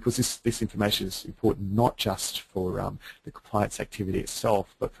 because this information is important not just for the compliance activity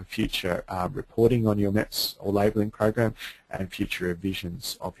itself, but for future reporting on your MEPS or labelling program and future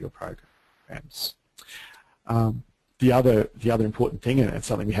revisions of your programs. The other important thing, and it's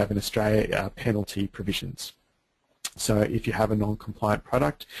something we have in Australia, are penalty provisions. So if you have a non-compliant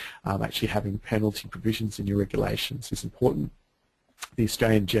product, actually having penalty provisions in your regulations is important. The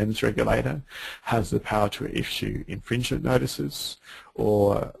Australian GEMS regulator has the power to issue infringement notices,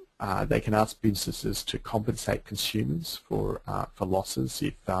 or they can ask businesses to compensate consumers for losses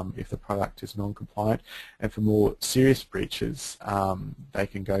if the product is non-compliant, and for more serious breaches, they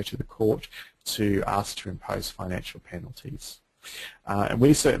can go to the court to ask to impose financial penalties. And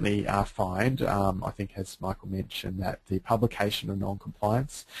we certainly find, I think as Michael mentioned, that the publication of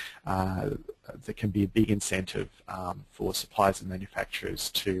non-compliance that can be a big incentive for suppliers and manufacturers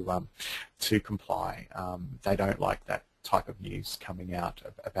to comply. They don't like that type of news coming out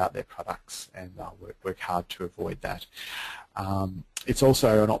about their products, and work hard to avoid that. It's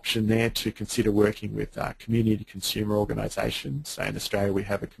also an option there to consider working with community consumer organisations. So in Australia we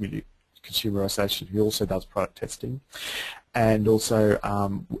have a community consumer organisation who also does product testing, and also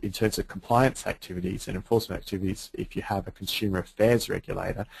in terms of compliance activities and enforcement activities, if you have a consumer affairs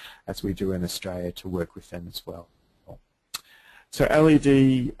regulator, as we do in Australia, to work with them as well. So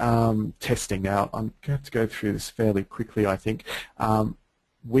LED testing. Now I'm going to go through this fairly quickly, I think.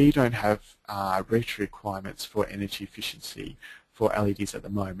 We don't have regulatory requirements for energy efficiency for LEDs at the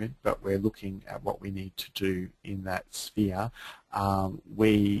moment, but we're looking at what we need to do in that sphere.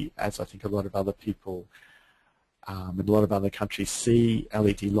 We, as I think a lot of other people in a lot of other countries, see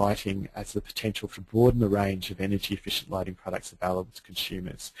LED lighting as the potential to broaden the range of energy efficient lighting products available to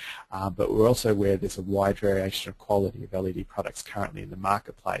consumers. But we're also aware there's a wide variation of quality of LED products currently in the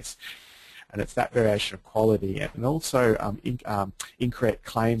marketplace. And it's that variation of quality and also incorrect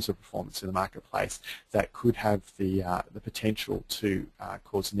claims of performance in the marketplace that could have the potential to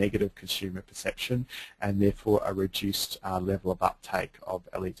cause negative consumer perception and therefore a reduced level of uptake of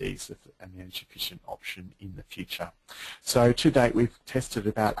LEDs as an energy efficient option in the future. So to date we've tested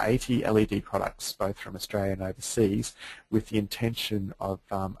about 80 LED products both from Australia and overseas with the intention of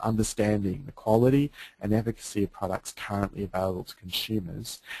understanding the quality and efficacy of products currently available to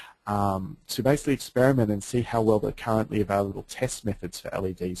consumers. To basically experiment and see how well the currently available test methods for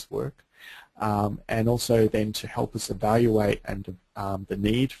LEDs work, and also then to help us evaluate and the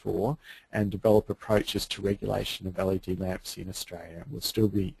need for and develop approaches to regulation of LED lamps in Australia. We'll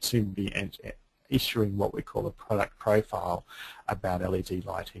soon be issuing what we call a product profile about LED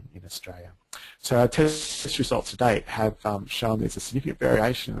lighting in Australia. So our test results to date have shown there's a significant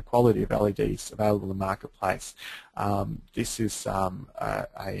variation in the quality of LEDs available in the marketplace. This is a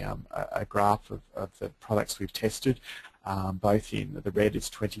graph of the products we've tested, both in the red is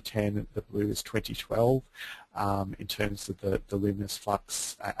 2010, the blue is 2012, in terms of the luminous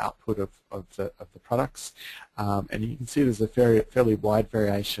flux output of the products, and you can see there's a fairly wide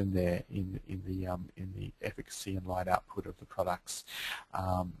variation there in the efficacy and light output of the products.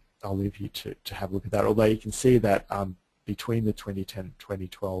 I'll leave you to have a look at that. Although you can see that between the 2010 and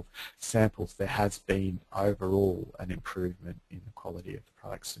 2012 samples, there has been overall an improvement in the quality of the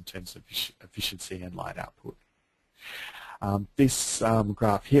products in terms of efficiency and light output. This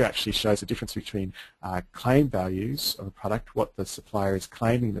graph here actually shows the difference between claim values of a product, what the supplier is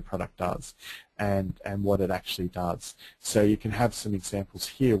claiming the product does, and what it actually does. So you can have some examples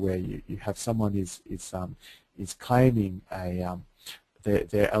here where you have someone is claiming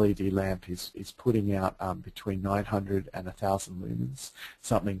their LED lamp is putting out between 900 and 1,000 lumens,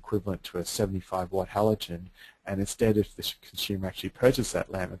 something equivalent to a 75-watt halogen, and instead if the consumer actually purchases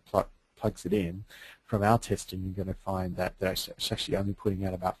that lamp and plugs it in, from our testing, you're going to find that it's actually only putting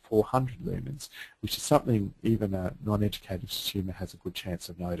out about 400 lumens, which is something even a non-educated consumer has a good chance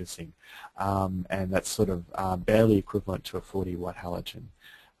of noticing. And that's sort of barely equivalent to a 40-watt halogen.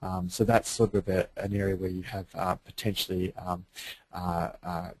 So that's sort of an area where you have potentially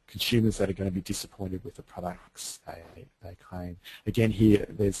consumers that are going to be disappointed with the products they claim. Again, here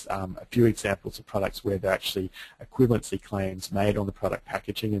there's a few examples of products where there are actually equivalency claims made on the product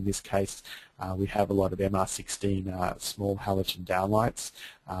packaging. In this case, we have a lot of MR16 small halogen downlights,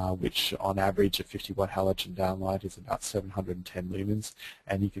 which on average a 50-watt halogen downlight is about 710 lumens.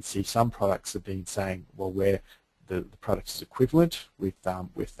 And you can see some products have been saying, well, the product is equivalent with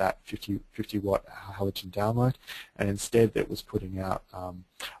that 50-watt halogen downlight, and instead that was putting out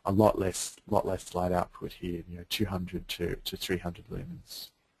a lot less light output here, 200 to 300 lumens.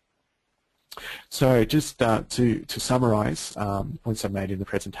 So just to summarise the points I made in the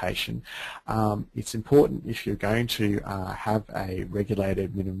presentation, it's important if you're going to have a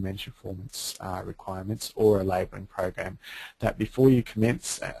regulated minimum energy performance requirements or a labelling program, that before you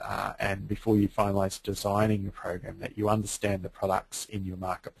commence and before you finalise designing your program, that you understand the products in your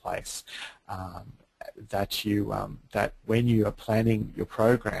marketplace. That when you are planning your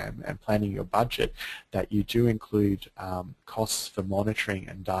program and planning your budget, that you do include costs for monitoring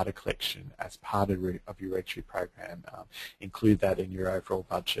and data collection as part of your regulatory program. Include that in your overall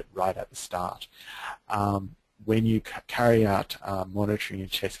budget right at the start. When you carry out monitoring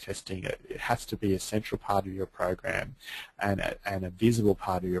and test testing, it has to be a central part of your program and a visible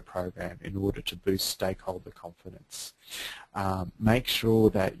part of your program in order to boost stakeholder confidence. Make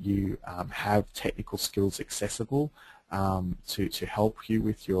sure that you have technical skills accessible to help you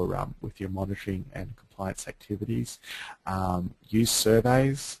with your monitoring and compliance activities. Use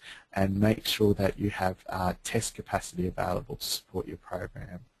surveys and make sure that you have test capacity available to support your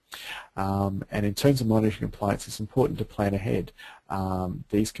program. And in terms of monitoring compliance, it's important to plan ahead.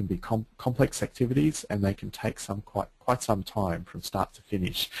 These can be complex activities, and they can take quite some time from start to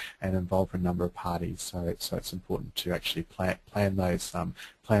finish and involve a number of parties. So it's important to actually plan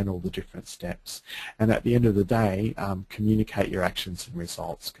all the different steps. And at the end of the day, communicate your actions and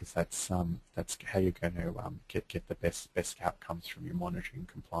results, because that's how you're going to get the best outcomes from your monitoring and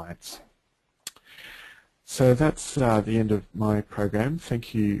compliance. So that's the end of my program.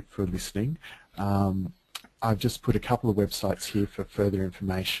 Thank you for listening. I've just put a couple of websites here for further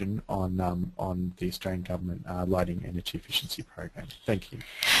information on the Australian Government Lighting Energy Efficiency Program. Thank you.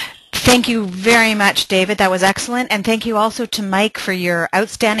 Thank you very much, David. That was excellent. And thank you also to Mike for your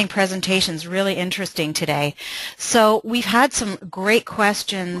outstanding presentations. Really interesting today. So we've had some great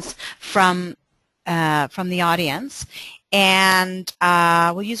questions from the audience. And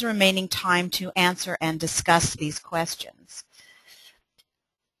we'll use the remaining time to answer and discuss these questions.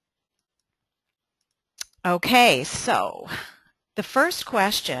 Okay, so the first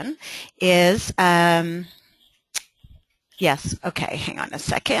question is, yes, okay, hang on a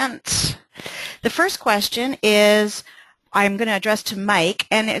second. The first question is, I'm going to address to Mike,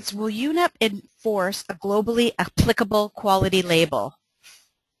 and it's, will UNEP enforce a globally applicable quality label?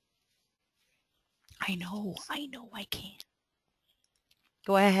 I know, I can't.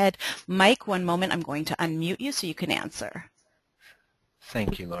 Go ahead. Mike, one moment. I'm going to unmute you so you can answer.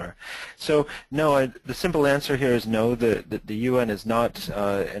 Thank you, Laura. So, no, the simple answer here is no. The UN is not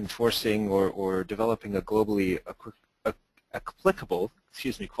enforcing or developing a globally applicable,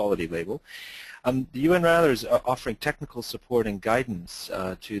 quality label. The UN rather is offering technical support and guidance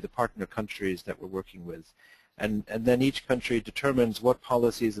to the partner countries that we're working with. And then each country determines what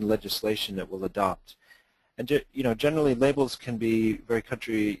policies and legislation it will adopt. And generally labels can be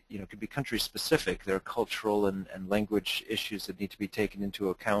country specific. There are cultural and language issues that need to be taken into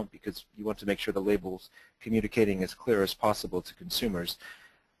account because you want to make sure the label's communicating as clear as possible to consumers.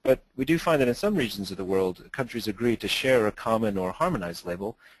 But we do find that in some regions of the world, countries agree to share a common or harmonized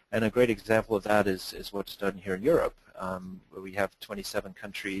label. And a great example of that is what's done here in Europe, where we have 27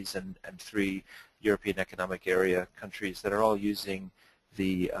 countries and 3 European Economic Area countries that are all using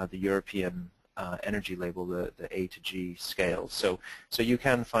the European energy label, the A to G scale. So you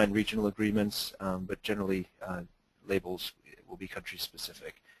can find regional agreements, but generally labels will be country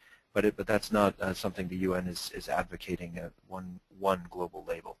specific. But that's not something the UN is advocating, one global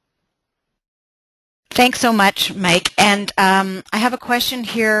label. Thanks so much, Mike. And I have a question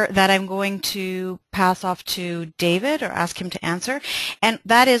here that I'm going to pass off to David or ask him to answer. And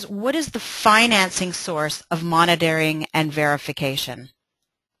that is, what is the financing source of monitoring and verification?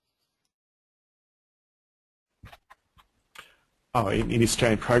 Oh, in the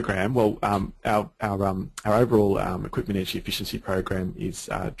Australian program, well, our overall equipment energy efficiency program is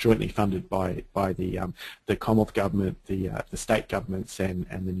jointly funded by the Commonwealth government, the state governments, and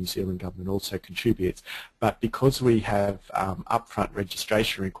the New Zealand government also contributes. But because we have upfront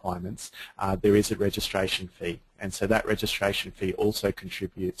registration requirements, there is a registration fee, and so that registration fee also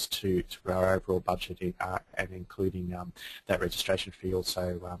contributes to our overall budget, and including that registration fee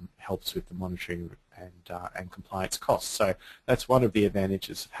also helps with the monitoring and compliance costs. So that's one of the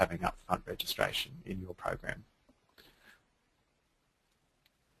advantages of having upfront registration in your program.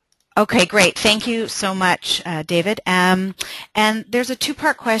 Okay, great. Thank you so much, David. And there's a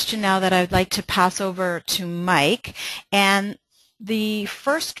two-part question now that I'd like to pass over to Mike. And the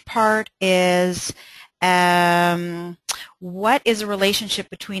first part is, what is a relationship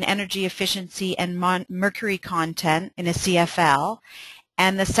between energy efficiency and mercury content in a CFL?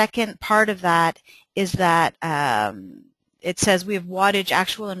 And the second part of that is that it says we have wattage,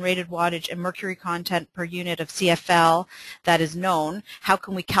 actual and rated wattage, and mercury content per unit of CFL that is known. How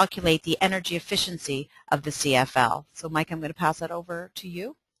can we calculate the energy efficiency of the CFL? So Mike, I'm going to pass that over to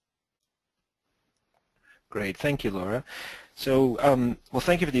you. Great, thank you, Laura. So, well,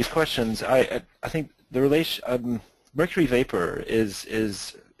 thank you for these questions. I think the relation, mercury vapor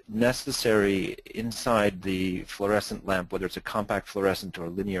is necessary inside the fluorescent lamp, whether it's a compact fluorescent or a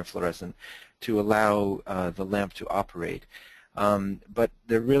linear fluorescent, to allow the lamp to operate. But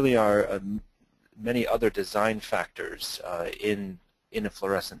there really are many other design factors in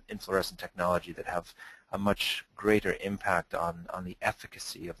fluorescent technology that have a much greater impact on the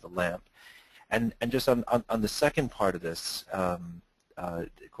efficacy of the lamp. And just on the second part of this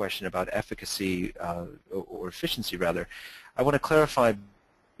question about efficacy or efficiency rather, I want to clarify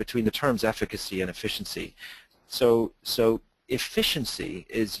between the terms efficacy and efficiency. So efficiency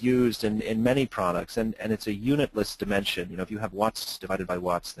is used in many products, and it's a unitless dimension. You know, if you have watts divided by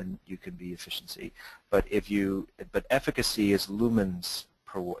watts, then you can be efficiency. But efficacy is lumens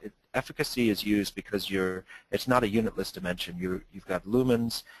per watt. Efficacy is used because it's not a unitless dimension. You've got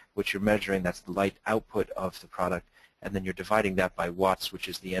lumens, which you're measuring. That's the light output of the product, and then you're dividing that by watts, which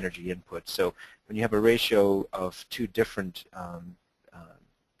is the energy input. So when you have a ratio of two different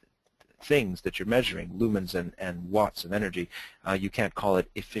things that you're measuring, lumens and watts of energy, you can't call it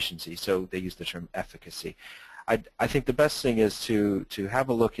efficiency, so they use the term efficacy. I think the best thing is to have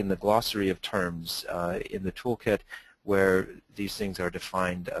a look in the glossary of terms in the toolkit where these things are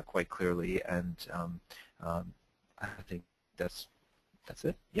defined quite clearly, and I think that's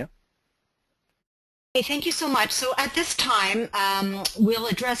it. Yeah. Hey, thank you so much. So at this time, we'll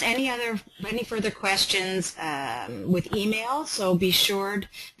address any further questions with email, so be sure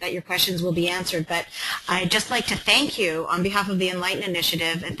that your questions will be answered. But I'd just like to thank you on behalf of the en.lighten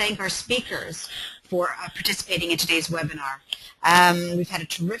initiative and thank our speakers for participating in today's webinar. We've had a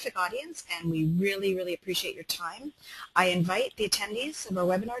terrific audience, and we really, really appreciate your time. I invite the attendees of our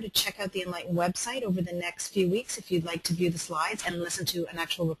webinar to check out the en.lighten website over the next few weeks if you'd like to view the slides and listen to an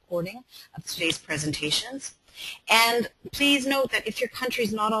actual recording of today's presentations. And please note that if your country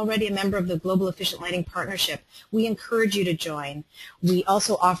is not already a member of the Global Efficient Lighting Partnership, we encourage you to join. We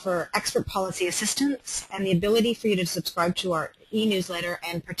also offer expert policy assistance and the ability for you to subscribe to our e-newsletter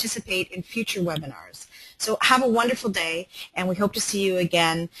and participate in future webinars. So have a wonderful day, and we hope to see you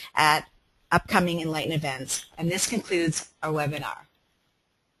again at upcoming en.lighten events. And this concludes our webinar.